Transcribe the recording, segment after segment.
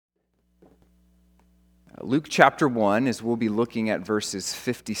Luke chapter 1, as we'll be looking at verses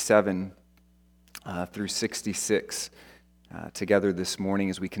 57 through 66 together this morning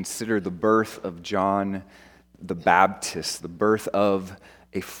as we consider the birth of John the Baptist, the birth of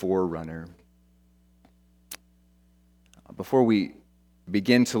a forerunner. Before we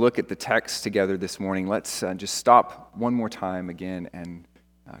begin to look at the text together this morning, let's just stop one more time again and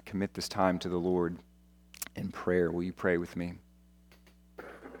commit this time to the Lord in prayer. Will you pray with me?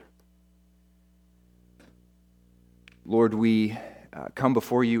 Lord, we come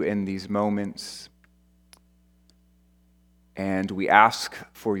before you in these moments, and we ask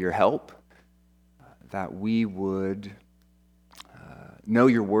for your help, that we would know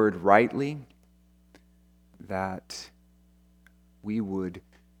your word rightly, that we would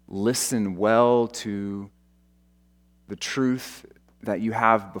listen well to the truth that you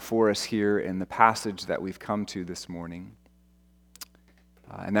have before us here in the passage that we've come to this morning,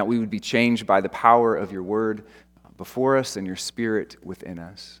 and that we would be changed by the power of your word before us and your Spirit within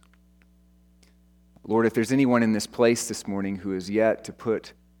us. Lord, if there's anyone in this place this morning who is yet to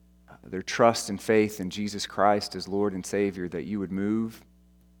put their trust and faith in Jesus Christ as Lord and Savior, that you would move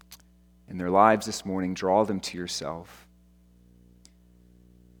in their lives this morning, draw them to yourself.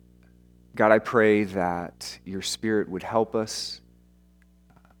 God, I pray that your Spirit would help us,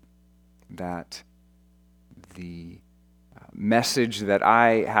 that the message that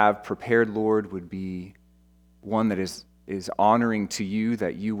I have prepared, Lord, would be one that is honoring to you,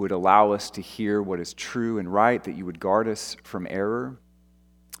 that you would allow us to hear what is true and right, that you would guard us from error,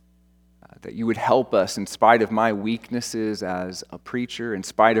 that you would help us in spite of my weaknesses as a preacher, in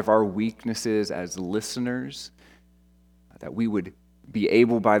spite of our weaknesses as listeners, that we would be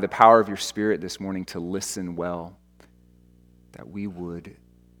able by the power of your Spirit this morning to listen well, that we would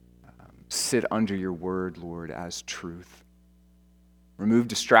sit under your word, Lord, as truth. Remove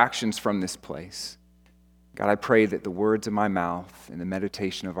distractions from this place. God, I pray that the words of my mouth and the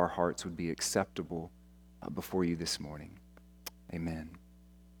meditation of our hearts would be acceptable before you this morning. Amen.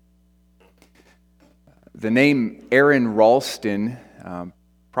 The name Aron Ralston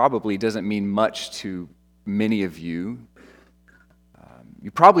probably doesn't mean much to many of you.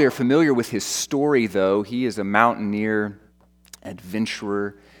 You probably are familiar with his story, though. He is a mountaineer,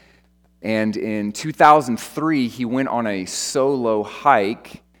 adventurer, and in 2003, he went on a solo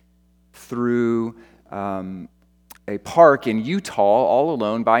hike through a park in Utah, all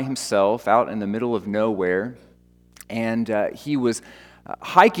alone by himself, out in the middle of nowhere. And he was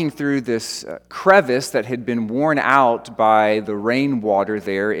hiking through this crevice that had been worn out by the rainwater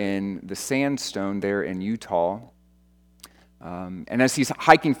there in the sandstone there in Utah. And as he's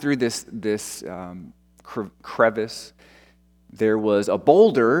hiking through this crevice, there was a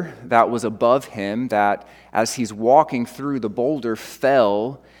boulder that was above him that, as he's walking through, the boulder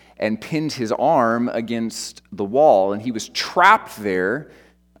fell and pinned his arm against the wall. And he was trapped there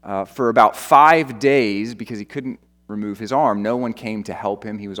for about 5 days because he couldn't remove his arm. No one came to help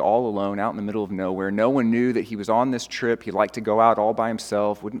him. He was all alone out in the middle of nowhere. No one knew that he was on this trip. He liked to go out all by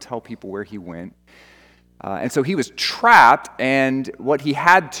himself, wouldn't tell people where he went. And so he was trapped, and what he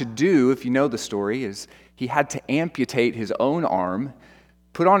had to do, if you know the story, is he had to amputate his own arm,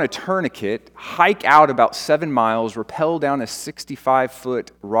 put on a tourniquet, hike out about 7 miles, rappel down a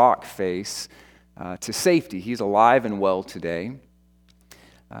 65-foot rock face to safety. He's alive and well today.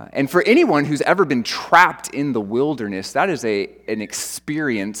 And for anyone who's ever been trapped in the wilderness, that is an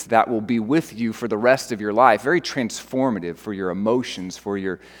experience that will be with you for the rest of your life. Very transformative for your emotions, for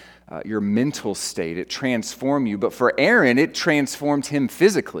your mental state. It transformed you. But for Aron, it transformed him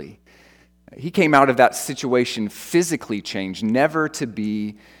physically. He came out of that situation physically changed, never to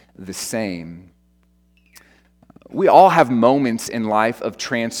be the same. We all have moments in life of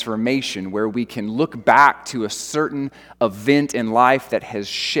transformation where we can look back to a certain event in life that has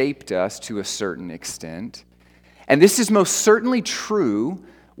shaped us to a certain extent. And this is most certainly true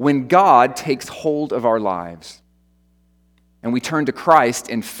when God takes hold of our lives and we turn to Christ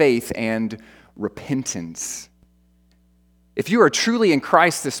in faith and repentance. If you are truly in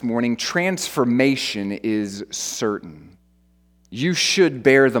Christ this morning, transformation is certain. You should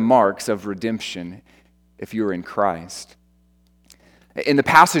bear the marks of redemption if you are in Christ. In the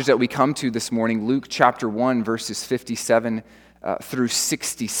passage that we come to this morning, Luke chapter 1, verses 57 through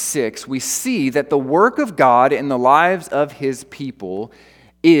 66, we see that the work of God in the lives of his people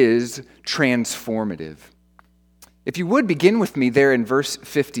is transformative. If you would begin with me there in verse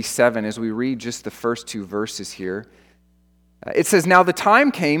 57 as we read just the first two verses here. It says, "Now the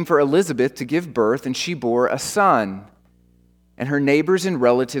time came for Elizabeth to give birth, and she bore a son. And her neighbors and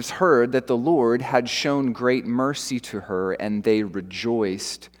relatives heard that the Lord had shown great mercy to her, and they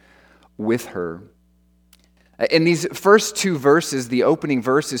rejoiced with her. In these first two verses, the opening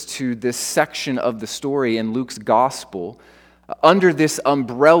verses to this section of the story in Luke's gospel, under this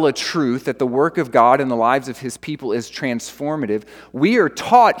umbrella truth that the work of God in the lives of his people is transformative, we are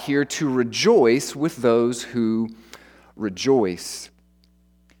taught here to rejoice with those who rejoice.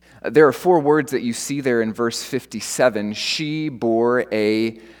 There are four words that you see there in verse 57. She bore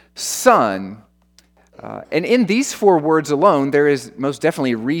a son. And in these four words alone, there is most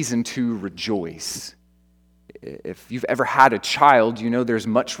definitely a reason to rejoice. If you've ever had a child, you know there's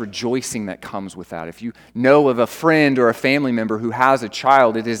much rejoicing that comes with that. If you know of a friend or a family member who has a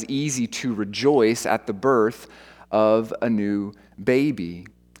child, it is easy to rejoice at the birth of a new baby.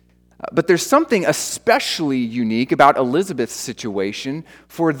 But there's something especially unique about Elizabeth's situation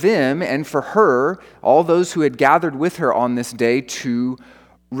for them and for her, all those who had gathered with her on this day, to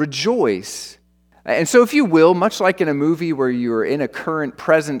rejoice. And so if you will, much like in a movie where you're in a current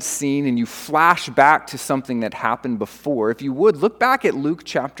present scene and you flash back to something that happened before, if you would, look back at Luke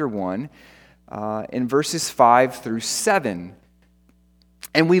chapter 1 in verses 5 through 7.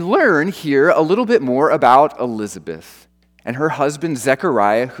 And we learn here a little bit more about Elizabeth and her husband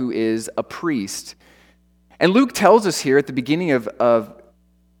Zechariah, who is a priest. And Luke tells us here at the beginning of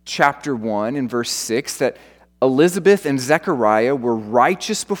chapter 1 in verse 6 that Elizabeth and Zechariah were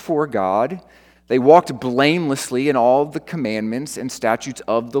righteous before God. They walked blamelessly in all the commandments and statutes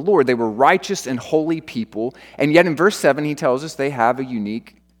of the Lord. They were righteous and holy people. And yet in verse 7, he tells us they have a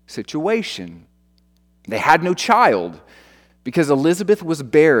unique situation. They had no child because Elizabeth was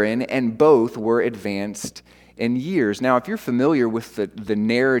barren and both were advanced in years. Now, if you're familiar with the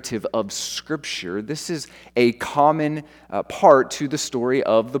narrative of Scripture, this is a common part to the story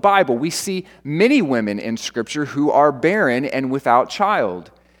of the Bible. We see many women in Scripture who are barren and without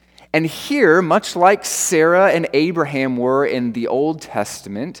child. And here, much like Sarah and Abraham were in the Old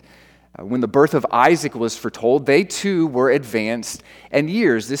Testament, when the birth of Isaac was foretold, they too were advanced in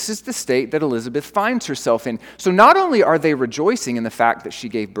years. This is the state that Elizabeth finds herself in. So not only are they rejoicing in the fact that she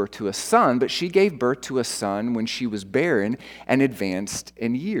gave birth to a son, but she gave birth to a son when she was barren and advanced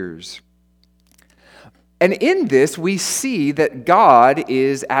in years. And in this, we see that God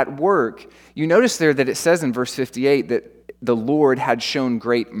is at work. You notice there that it says in verse 58 that the Lord had shown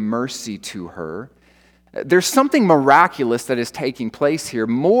great mercy to her. There's something miraculous that is taking place here,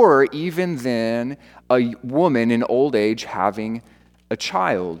 more even than a woman in old age having a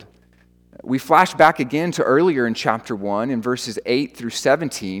child. We flash back again to earlier in chapter 1 in verses 8 through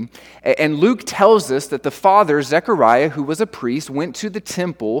 17, and Luke tells us that the father, Zechariah, who was a priest, went to the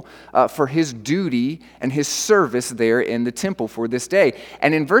temple for his duty and his service there in the temple for this day.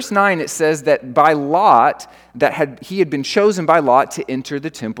 And in verse 9 it says that by lot, he had been chosen by lot to enter the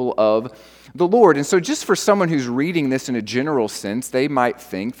temple of the Lord. And so just for someone who's reading this in a general sense, they might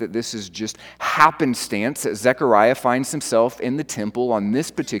think that this is just happenstance that Zechariah finds himself in the temple on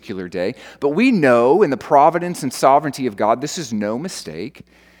this particular day. But we know in the providence and sovereignty of God, this is no mistake.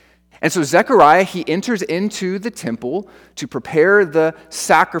 And so Zechariah, he enters into the temple to prepare the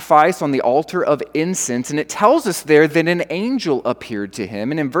sacrifice on the altar of incense. And it tells us there that an angel appeared to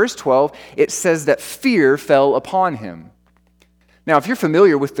him. And in verse 12, it says that fear fell upon him. Now, if you're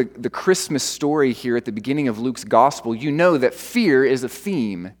familiar with the Christmas story here at the beginning of Luke's gospel, you know that fear is a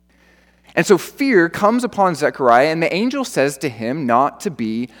theme. And so fear comes upon Zechariah, and the angel says to him not to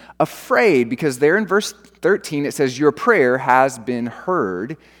be afraid, because there in verse 13 it says, "Your prayer has been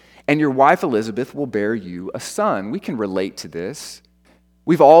heard, and your wife Elizabeth will bear you a son." We can relate to this.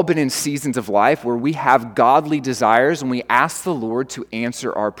 We've all been in seasons of life where we have godly desires and we ask the Lord to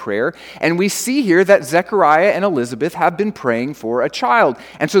answer our prayer. And we see here that Zechariah and Elizabeth have been praying for a child.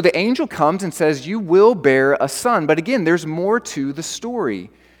 And so the angel comes and says, "You will bear a son." But again, there's more to the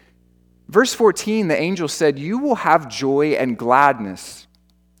story. Verse 14, the angel said, "You will have joy and gladness,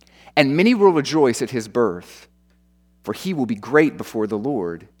 and many will rejoice at his birth, for he will be great before the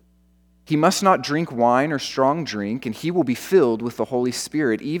Lord. He must not drink wine or strong drink, and he will be filled with the Holy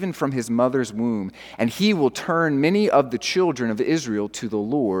Spirit, even from his mother's womb. And he will turn many of the children of Israel to the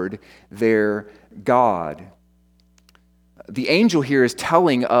Lord their God." The angel here is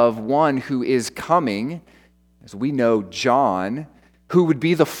telling of one who is coming, as we know, John, who would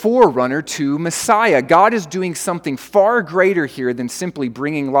be the forerunner to Messiah. God is doing something far greater here than simply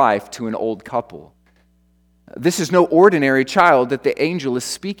bringing life to an old couple. This is no ordinary child that the angel is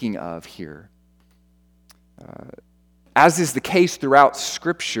speaking of here. As is the case throughout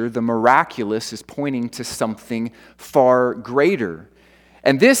Scripture, the miraculous is pointing to something far greater.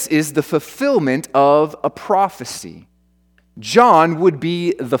 And this is the fulfillment of a prophecy. John would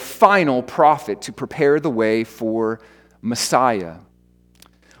be the final prophet to prepare the way for Messiah.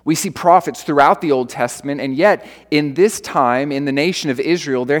 We see prophets throughout the Old Testament, and yet in this time, in the nation of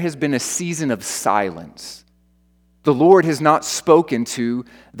Israel, there has been a season of silence. The Lord has not spoken to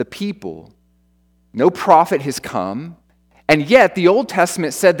the people. No prophet has come, and yet the Old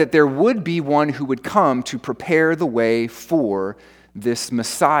Testament said that there would be one who would come to prepare the way for this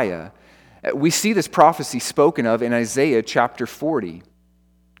Messiah. We see this prophecy spoken of in Isaiah chapter 40.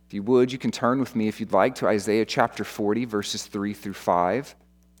 If you would, you can turn with me if you'd like to Isaiah chapter 40, verses 3 through 5.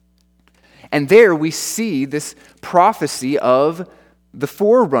 And there we see this prophecy of the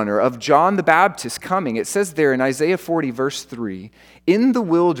forerunner of John the Baptist coming. It says there in Isaiah 40, verse 3, "In the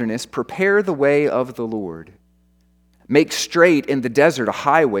wilderness prepare the way of the Lord. Make straight in the desert a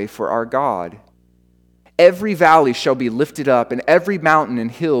highway for our God. Every valley shall be lifted up, and every mountain and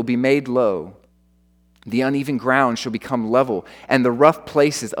hill be made low. The uneven ground shall become level, and the rough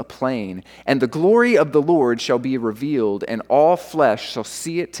places a plain. And the glory of the Lord shall be revealed, and all flesh shall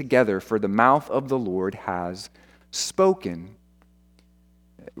see it together, for the mouth of the Lord has spoken."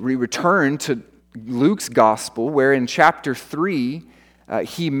 We return to Luke's gospel, where in chapter 3,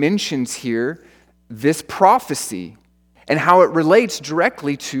 he mentions here this prophecy and how it relates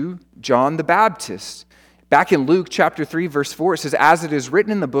directly to John the Baptist. Back in Luke chapter 3, verse 4, it says, "As it is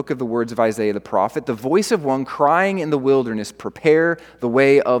written in the book of the words of Isaiah the prophet, the voice of one crying in the wilderness, prepare the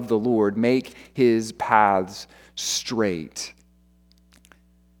way of the Lord, make his paths straight."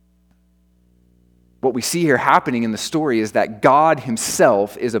 What we see here happening in the story is that God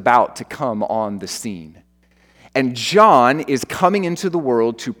himself is about to come on the scene. And John is coming into the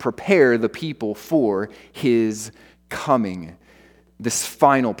world to prepare the people for his coming, this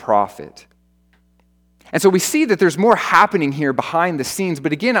final prophet. And so we see that there's more happening here behind the scenes.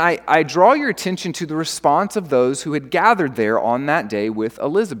 But again, I draw your attention to the response of those who had gathered there on that day with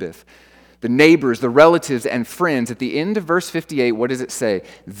Elizabeth. The neighbors, the relatives, and friends. At the end of verse 58, what does it say?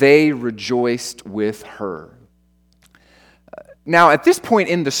 They rejoiced with her. Now, at this point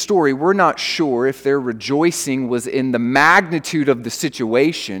in the story, we're not sure if their rejoicing was in the magnitude of the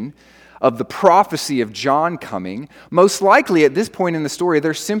situation, of the prophecy of John coming. Most likely at this point in the story,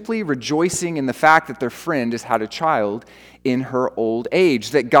 they're simply rejoicing in the fact that their friend has had a child in her old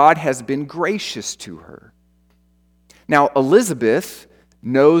age, that God has been gracious to her. Now, Elizabeth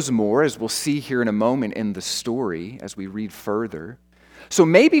knows more, as we'll see here in a moment in the story as we read further. So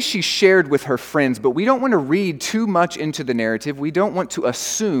maybe she shared with her friends, but we don't want to read too much into the narrative. We don't want to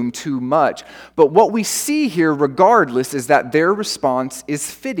assume too much. But what we see here, regardless, is that their response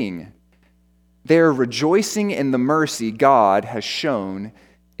is fitting. They're rejoicing in the mercy God has shown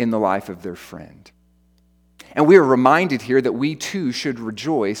in the life of their friend. And we are reminded here that we too should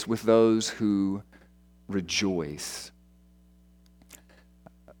rejoice with those who rejoice.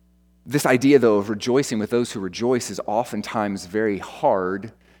 This idea, though, of rejoicing with those who rejoice is oftentimes very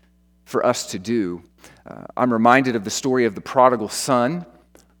hard for us to do. I'm reminded of the story of the prodigal son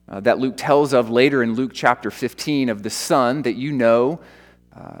that Luke tells of later in Luke chapter 15, of the son that you know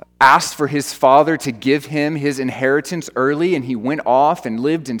asked for his father to give him his inheritance early, and he went off and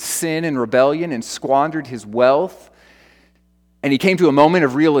lived in sin and rebellion and squandered his wealth. And he came to a moment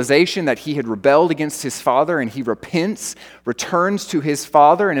of realization that he had rebelled against his father, and he repents, returns to his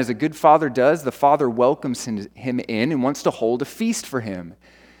father, and as a good father does, the father welcomes him in and wants to hold a feast for him.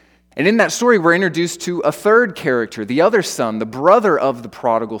 And in that story, we're introduced to a third character, the other son, the brother of the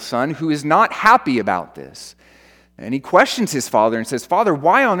prodigal son, who is not happy about this. And he questions his father and says, "Father,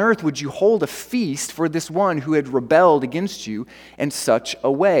 why on earth would you hold a feast for this one who had rebelled against you in such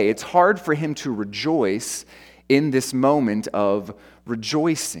a way?" It's hard for him to rejoice in this moment of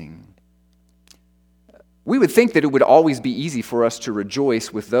rejoicing. We would think that it would always be easy for us to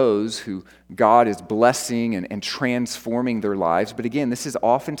rejoice with those who God is blessing and transforming their lives. But again, this is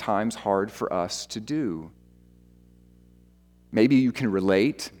oftentimes hard for us to do. Maybe you can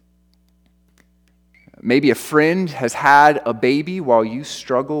relate. Maybe a friend has had a baby while you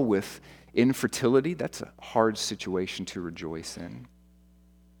struggle with infertility. That's a hard situation to rejoice in.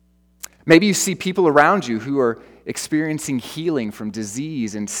 Maybe you see people around you who are experiencing healing from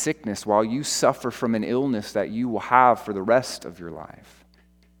disease and sickness while you suffer from an illness that you will have for the rest of your life.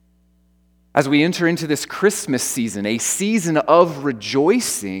 As we enter into this Christmas season, a season of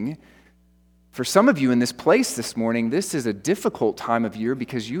rejoicing, for some of you in this place this morning, this is a difficult time of year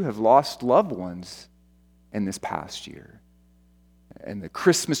because you have lost loved ones in this past year. And the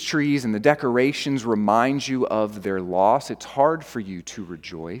Christmas trees and the decorations remind you of their loss. It's hard for you to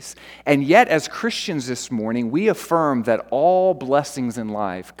rejoice. And yet, as Christians this morning, we affirm that all blessings in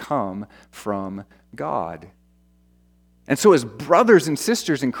life come from God. And so as brothers and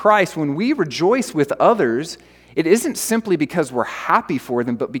sisters in Christ, when we rejoice with others, it isn't simply because we're happy for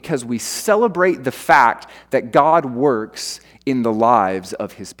them, but because we celebrate the fact that God works in the lives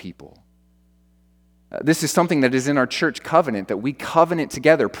of his people. This is something that is in our church covenant, that we covenant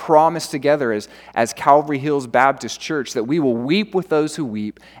together, promise together as Calvary Hills Baptist Church, that we will weep with those who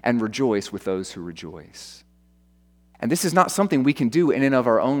weep and rejoice with those who rejoice. And this is not something we can do in and of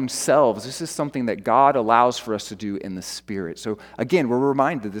our own selves. This is something that God allows for us to do in the Spirit. So again, we're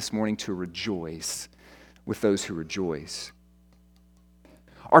reminded this morning to rejoice with those who rejoice.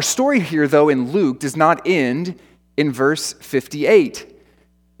 Our story here, though, in Luke does not end in verse 58.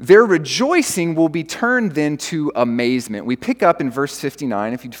 Their rejoicing will be turned then to amazement. We pick up in verse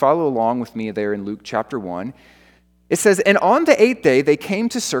 59, if you'd follow along with me there in Luke chapter 1. It says, "And on the 8th day they came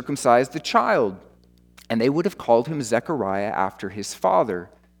to circumcise the child, and they would have called him Zechariah after his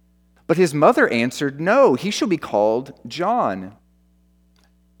father. But his mother answered, 'No, he shall be called John.'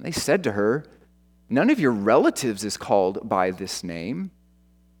 They said to her, 'None of your relatives is called by this name.'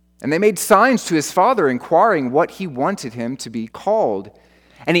 And they made signs to his father, inquiring what he wanted him to be called.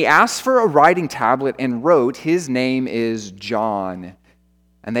 And he asked for a writing tablet and wrote, 'His name is John.'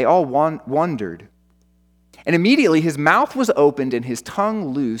 And they all wondered. And immediately his mouth was opened and his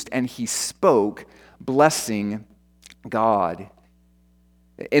tongue loosed, and he spoke, blessing God."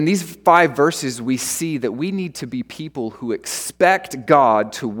 In these 5 verses, we see that we need to be people who expect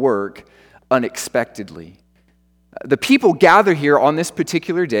God to work unexpectedly. The people gather here on this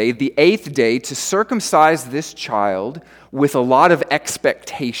particular day, the 8th day, to circumcise this child with a lot of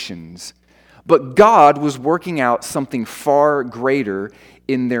expectations. But God was working out something far greater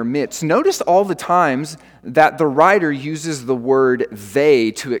in their midst. Notice all the times that the writer uses the word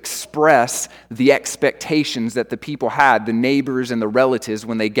 "they" to express the expectations that the people had, the neighbors and the relatives,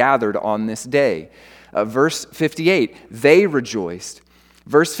 when they gathered on this day. Verse 58, they rejoiced.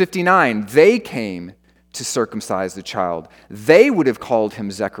 Verse 59, they came to circumcise the child. They would have called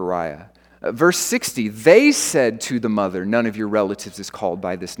him Zechariah. Verse 60, they said to the mother, "None of your relatives is called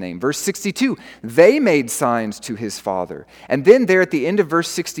by this name." Verse 62, they made signs to his father. And then there at the end of verse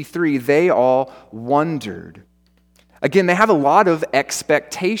 63, they all wondered. Again, they have a lot of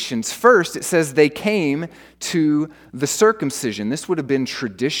expectations. First, it says they came to the circumcision. This would have been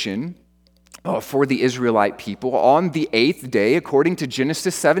tradition for the Israelite people on the 8th day, according to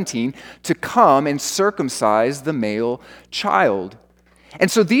Genesis 17, to come and circumcise the male child.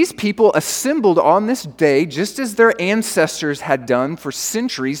 And so these people assembled on this day, just as their ancestors had done for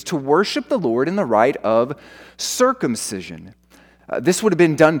centuries, to worship the Lord in the rite of circumcision. This would have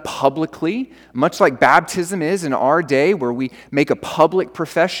been done publicly, much like baptism is in our day, where we make a public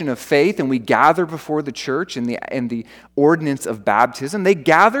profession of faith and we gather before the church in the ordinance of baptism. They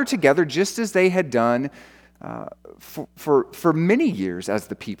gather together just as they had done for many years as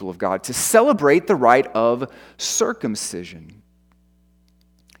the people of God to celebrate the rite of circumcision.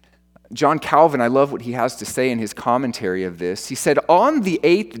 John Calvin, I love what he has to say in his commentary of this. He said, "On the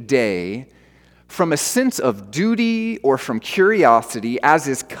 8th day, from a sense of duty or from curiosity, as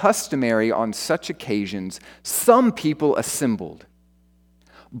is customary on such occasions, some people assembled.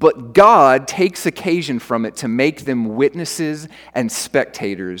 But God takes occasion from it to make them witnesses and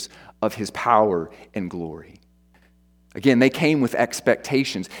spectators of his power and glory." Again, they came with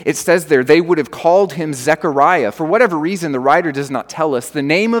expectations. It says there, they would have called him Zechariah. For whatever reason, the writer does not tell us, the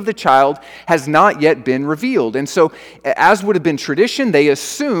name of the child has not yet been revealed. And so, as would have been tradition, they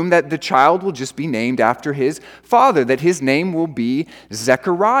assume that the child will just be named after his father, that his name will be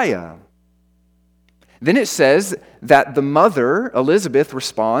Zechariah. Then it says that the mother, Elizabeth,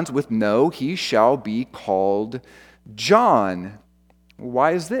 responds with, "No, he shall be called John."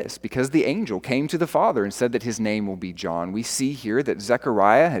 Why is this? Because the angel came to the father and said that his name will be John. We see here that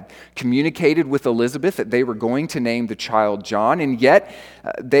Zechariah had communicated with Elizabeth that they were going to name the child John, and yet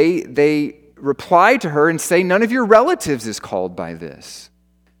they reply to her and say, "None of your relatives is called by this."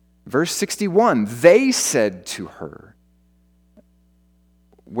 Verse 61, they said to her,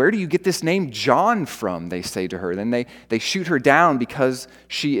 "Where do you get this name John from?" they say to her. Then they shoot her down because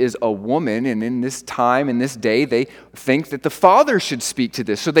she is a woman, and in this time, in this day, they think that the father should speak to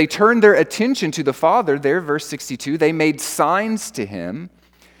this. So they turn their attention to the father. There, verse 62, they made signs to him,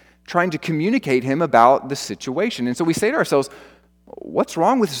 trying to communicate him about the situation. And so we say to ourselves, what's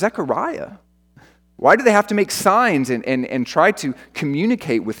wrong with Zechariah? Why do they have to make signs and try to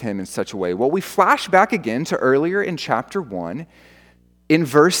communicate with him in such a way? Well, we flash back again to earlier in chapter 1, in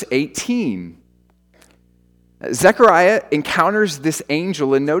verse 18, Zechariah encounters this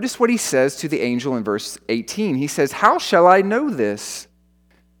angel, and notice what he says to the angel in verse 18. He says, "How shall I know this?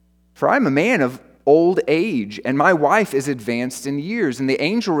 For I am a man of old age, and my wife is advanced in years." And the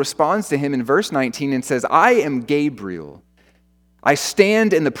angel responds to him in verse 19 and says, "I am Gabriel. I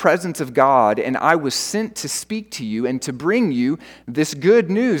stand in the presence of God, and I was sent to speak to you and to bring you this good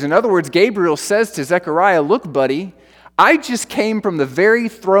news." In other words, Gabriel says to Zechariah, "Look, buddy, I just came from the very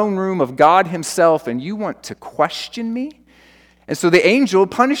throne room of God himself, and you want to question me?" And so the angel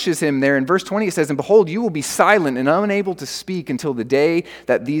punishes him there. In verse 20 it says, "And behold, you will be silent and unable to speak until the day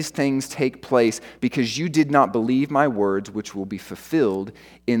that these things take place, because you did not believe my words, which will be fulfilled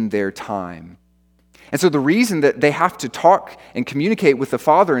in their time." And so the reason that they have to talk and communicate with the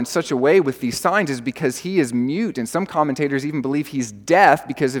Father in such a way with these signs is because he is mute, and some commentators even believe he's deaf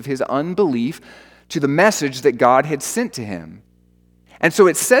because of his unbelief to the message that God had sent to him. And so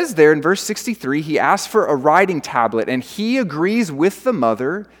it says there in verse 63, he asks for a writing tablet, and he agrees with the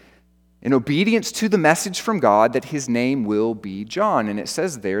mother in obedience to the message from God that his name will be John. And it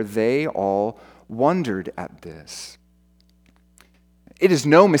says there, they all wondered at this. It is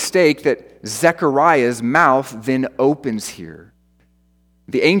no mistake that Zechariah's mouth then opens here.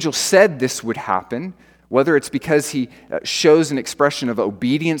 The angel said this would happen, whether it's because he shows an expression of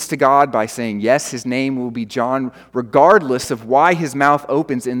obedience to God by saying, yes, his name will be John, regardless of why his mouth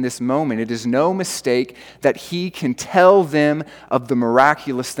opens in this moment. It is no mistake that he can tell them of the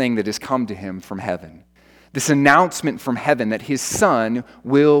miraculous thing that has come to him from heaven. This announcement from heaven that his son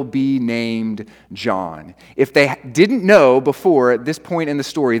will be named John. If they didn't know before at this point in the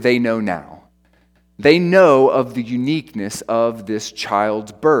story, they know now. They know of the uniqueness of this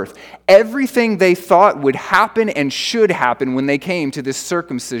child's birth. Everything they thought would happen and should happen when they came to this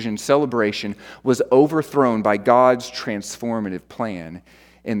circumcision celebration was overthrown by God's transformative plan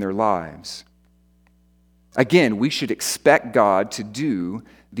in their lives. Again, we should expect God to do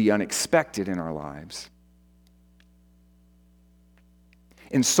the unexpected in our lives.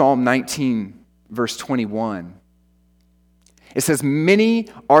 In Psalm 19, verse 21, it says, "Many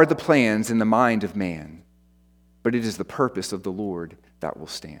are the plans in the mind of man, but it is the purpose of the Lord that will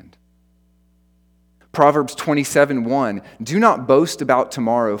stand." Proverbs 27:1, "Do not boast about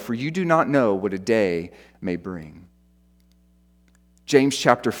tomorrow, for you do not know what a day may bring." James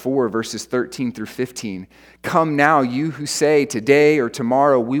chapter 4, verses 13 through 15, "Come now, you who say, today or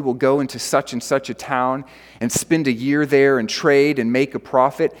tomorrow we will go into such and such a town and spend a year there and trade and make a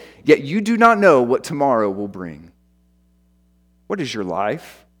profit, yet you do not know what tomorrow will bring. What is your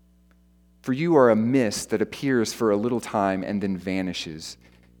life? For you are a mist that appears for a little time and then vanishes.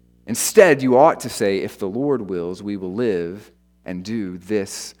 Instead, you ought to say, if the Lord wills, we will live and do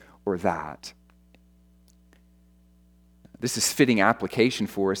this or that." This is fitting application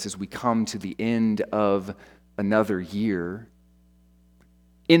for us as we come to the end of another year.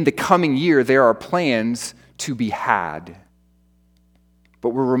 In the coming year, there are plans to be had.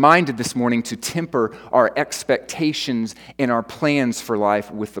 But we're reminded this morning to temper our expectations and our plans for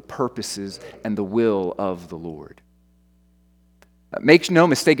life with the purposes and the will of the Lord. Make no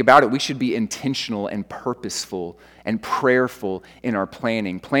mistake about it, we should be intentional and purposeful and prayerful in our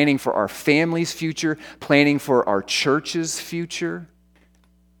planning. Planning for our family's future, planning for our church's future.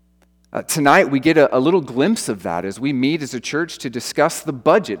 Tonight we get a little glimpse of that as we meet as a church to discuss the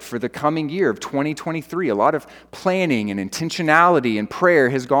budget for the coming year of 2023. A lot of planning and intentionality and prayer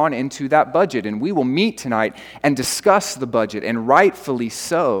has gone into that budget, and we will meet tonight and discuss the budget, and rightfully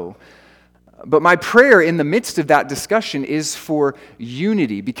so. But my prayer in the midst of that discussion is for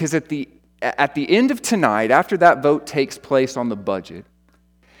unity, because at the end of tonight, after that vote takes place on the budget,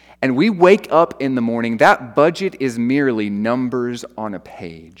 and we wake up in the morning, that budget is merely numbers on a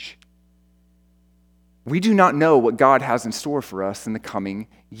page. We do not know what God has in store for us in the coming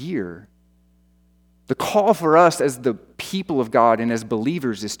year. The call for us as the people of God and as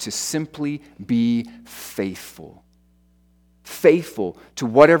believers is to simply be faithful. Faithful to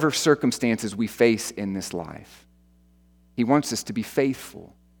whatever circumstances we face in this life. He wants us to be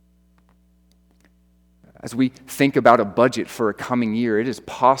faithful. As we think about a budget for a coming year, it is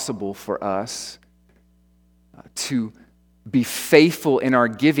possible for us to be faithful in our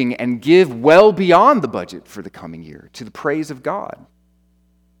giving and give well beyond the budget for the coming year to the praise of God.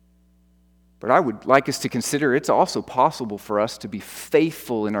 But I would like us to consider it's also possible for us to be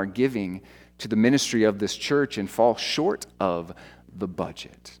faithful in our giving to the ministry of this church and fall short of the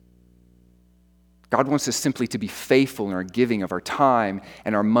budget. God wants us simply to be faithful in our giving of our time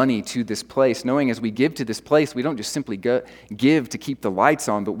and our money to this place, knowing as we give to this place, we don't just simply give to keep the lights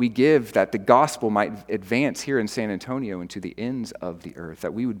on, but we give that the gospel might advance here in San Antonio and to the ends of the earth,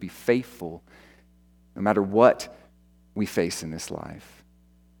 that we would be faithful no matter what we face in this life.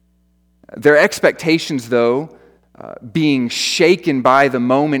 Their expectations, though, being shaken by the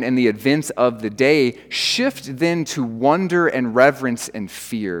moment and the events of the day, shift then to wonder and reverence and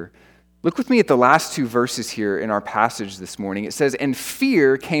fear. Look with me at the last two verses here in our passage this morning. It says, "And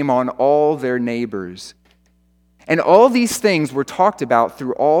fear came on all their neighbors." And all these things were talked about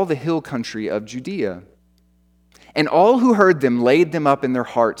through all the hill country of Judea. And all who heard them laid them up in their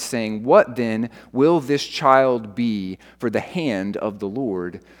hearts, saying, "What then will this child be? For the hand of the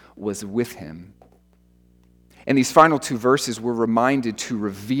Lord was with him." In these final two verses, we're reminded to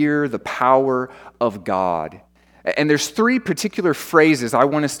revere the power of God. And there's three particular phrases I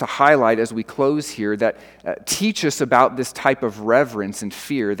want us to highlight as we close here that teach us about this type of reverence and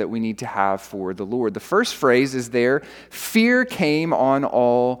fear that we need to have for the Lord. The first phrase is there, fear came on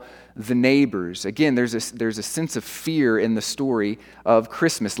all the neighbors. Again, there's a sense of fear in the story of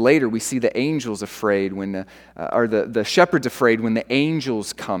Christmas. Later, we see the angels afraid when the shepherds afraid when the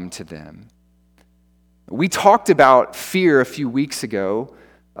angels come to them. We talked about fear a few weeks ago,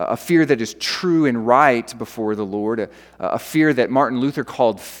 a fear that is true and right before the Lord, a fear that Martin Luther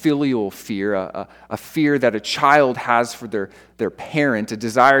called filial fear, a fear that a child has for their parent, a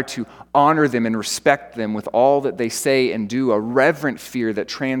desire to honor them and respect them with all that they say and do, a reverent fear that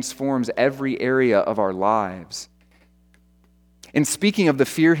transforms every area of our lives. In speaking of the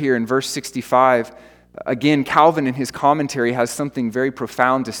fear here in verse 65, again, Calvin in his commentary has something very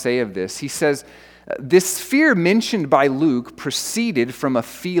profound to say of this. He says, "This fear mentioned by Luke proceeded from a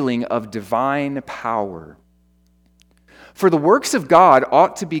feeling of divine power. For the works of God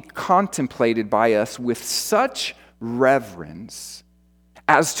ought to be contemplated by us with such reverence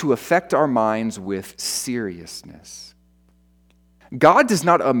as to affect our minds with seriousness. God does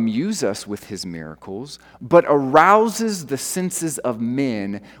not amuse us with his miracles, but arouses the senses of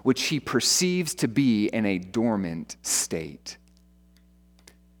men which he perceives to be in a dormant state."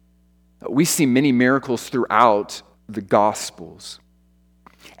 We see many miracles throughout the Gospels.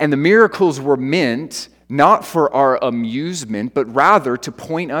 And the miracles were meant not for our amusement, but rather to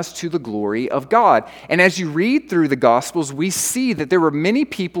point us to the glory of God. And as you read through the Gospels, we see that there were many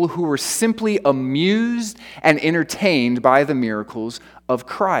people who were simply amused and entertained by the miracles of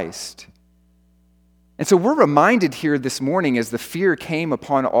Christ. And so we're reminded here this morning as the fear came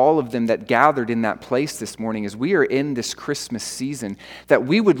upon all of them that gathered in that place this morning, as we are in this Christmas season, that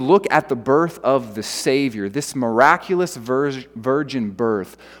we would look at the birth of the Savior, this miraculous virgin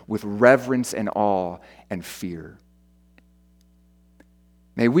birth, with reverence and awe and fear.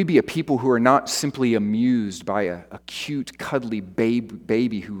 May we be a people who are not simply amused by a cute, cuddly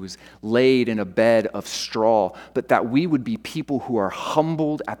baby who was laid in a bed of straw, but that we would be people who are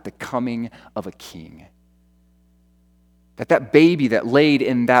humbled at the coming of a king. That baby that laid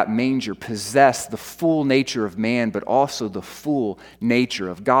in that manger possessed the full nature of man, but also the full nature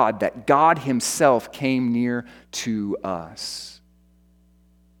of God, that God himself came near to us.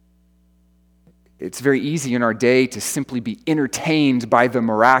 It's very easy in our day to simply be entertained by the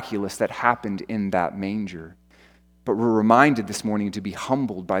miraculous that happened in that manger. But we're reminded this morning to be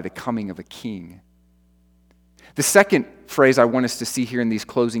humbled by the coming of a king. The second phrase I want us to see here in these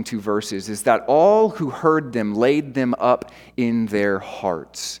closing two verses is that all who heard them laid them up in their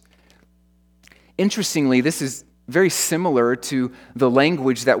hearts. Interestingly, this is very similar to the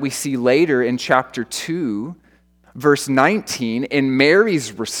language that we see later in chapter 2, verse 19, in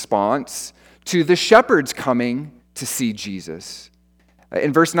Mary's response to the shepherds coming to see Jesus.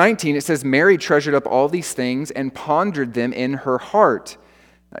 In verse 19, it says, "Mary treasured up all these things and pondered them in her heart."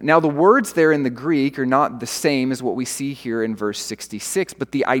 Now, the words there in the Greek are not the same as what we see here in verse 66,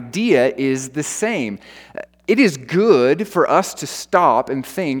 but the idea is the same. It is good for us to stop and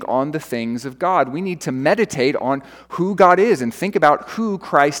think on the things of God. We need to meditate on who God is and think about who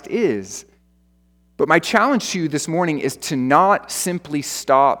Christ is. But my challenge to you this morning is to not simply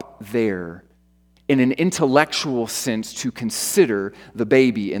stop there in an intellectual sense to consider the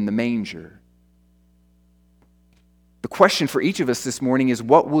baby in the manger. The question for each of us this morning is,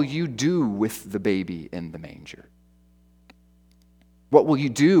 what will you do with the baby in the manger? What will you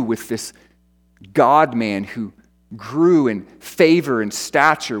do with this God-man who grew in favor and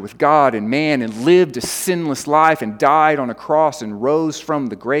stature with God and man and lived a sinless life and died on a cross and rose from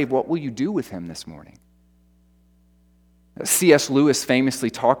the grave? What will you do with him this morning? C.S. Lewis famously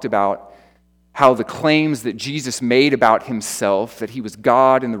talked about how the claims that Jesus made about himself, that he was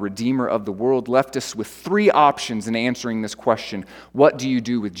God and the Redeemer of the world, left us with three options in answering this question: what do you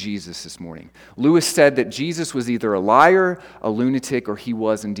do with Jesus this morning? Lewis said that Jesus was either a liar, a lunatic, or he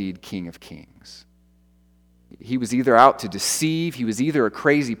was indeed King of Kings. He was either out to deceive, he was either a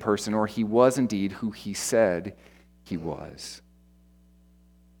crazy person, or he was indeed who he said he was.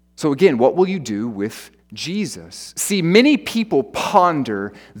 So again, what will you do with Jesus. See, many people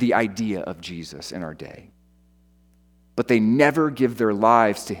ponder the idea of Jesus in our day, but they never give their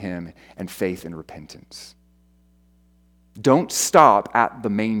lives to him in faith and repentance. Don't stop at the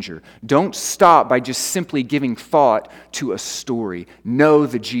manger. Don't stop by just simply giving thought to a story. Know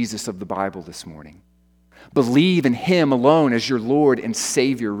the Jesus of the Bible this morning. Believe in him alone as your Lord and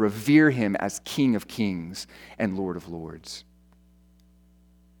Savior. Revere him as King of Kings and Lord of Lords.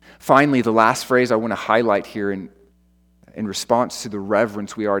 Finally, the last phrase I want to highlight here in response to the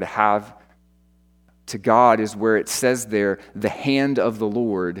reverence we are to have to God is where it says there, the hand of the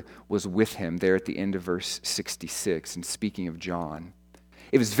Lord was with him, there at the end of verse 66, and speaking of John.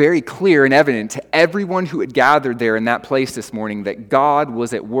 It was very clear and evident to everyone who had gathered there in that place this morning that God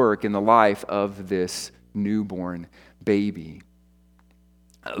was at work in the life of this newborn baby.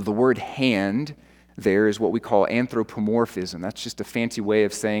 The word hand there is what we call anthropomorphism. That's just a fancy way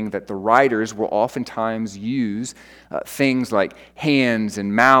of saying that the writers will oftentimes use things like hands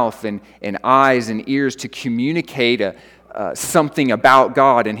and mouth and eyes and ears to communicate something about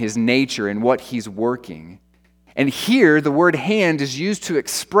God and his nature and what he's working. And here, the word hand is used to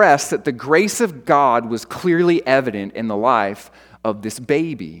express that the grace of God was clearly evident in the life of this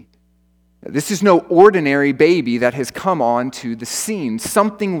baby. This is no ordinary baby that has come onto the scene.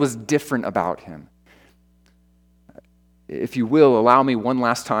 Something was different about him. If you will, allow me one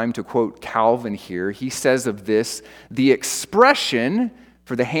last time to quote Calvin here. He says of this, the expression,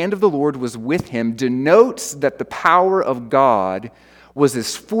 for the hand of the Lord was with him, denotes that the power of God was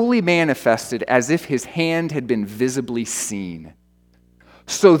as fully manifested as if his hand had been visibly seen,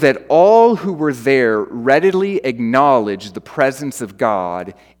 so that all who were there readily acknowledged the presence of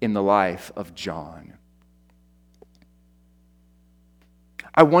God in the life of John.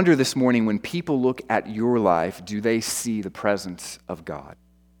 I wonder this morning, when people look at your life, do they see the presence of God?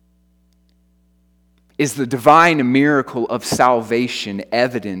 Is the divine miracle of salvation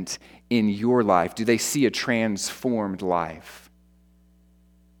evident in your life? Do they see a transformed life?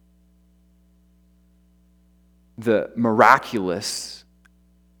 The miraculous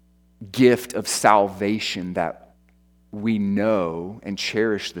gift of salvation that we know and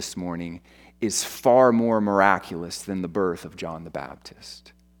cherish this morning is far more miraculous than the birth of John the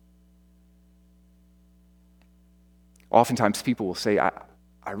Baptist. Oftentimes people will say,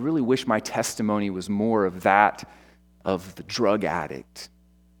 I really wish my testimony was more of that of the drug addict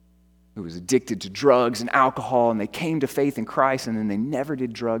who was addicted to drugs and alcohol, and they came to faith in Christ and then they never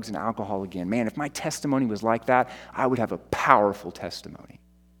did drugs and alcohol again. Man, if my testimony was like that, I would have a powerful testimony.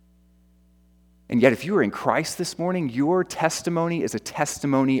 And yet, if you are in Christ this morning, your testimony is a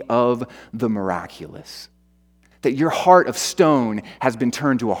testimony of the miraculous. That your heart of stone has been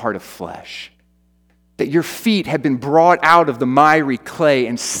turned to a heart of flesh. That your feet have been brought out of the miry clay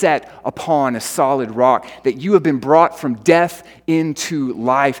and set upon a solid rock. That you have been brought from death into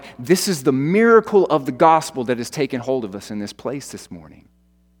life. This is the miracle of the gospel that has taken hold of us in this place this morning.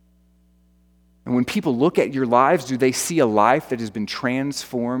 And when people look at your lives, do they see a life that has been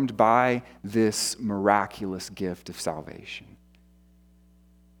transformed by this miraculous gift of salvation?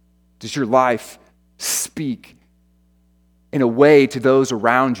 Does your life speak in a way to those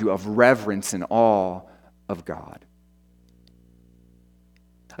around you of reverence and awe of God?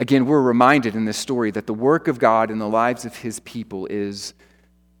 Again, we're reminded in this story that the work of God in the lives of his people is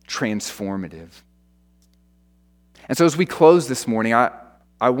transformative. And so as we close this morning,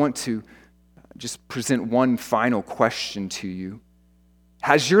 I want to just present one final question to you.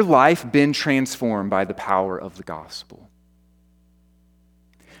 Has your life been transformed by the power of the gospel?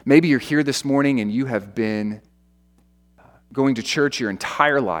 Maybe you're here this morning and you have been going to church your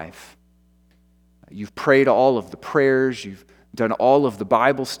entire life. You've prayed all of the prayers, you've done all of the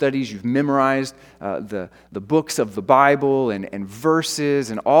Bible studies, you've memorized the books of the Bible and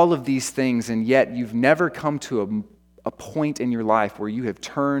verses and all of these things, and yet you've never come to a point in your life where you have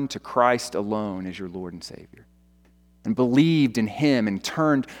turned to Christ alone as your Lord and Savior and believed in him and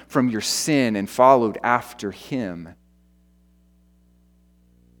turned from your sin and followed after him.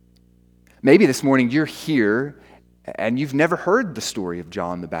 Maybe this morning you're here and you've never heard the story of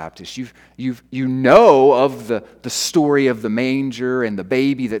John the Baptist. You know of the story of the manger and the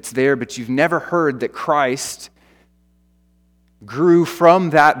baby that's there, but you've never heard that Christ grew from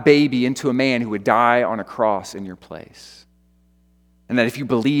that baby into a man who would die on a cross in your place. And that if you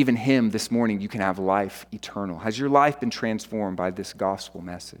believe in him this morning, you can have life eternal. Has your life been transformed by this gospel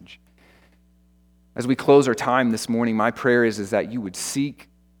message? As we close our time this morning, my prayer is that you would seek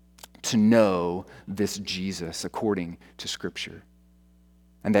to know this Jesus according to Scripture,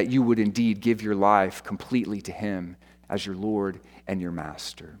 and that you would indeed give your life completely to him as your Lord and your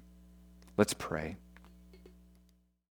Master. Let's pray.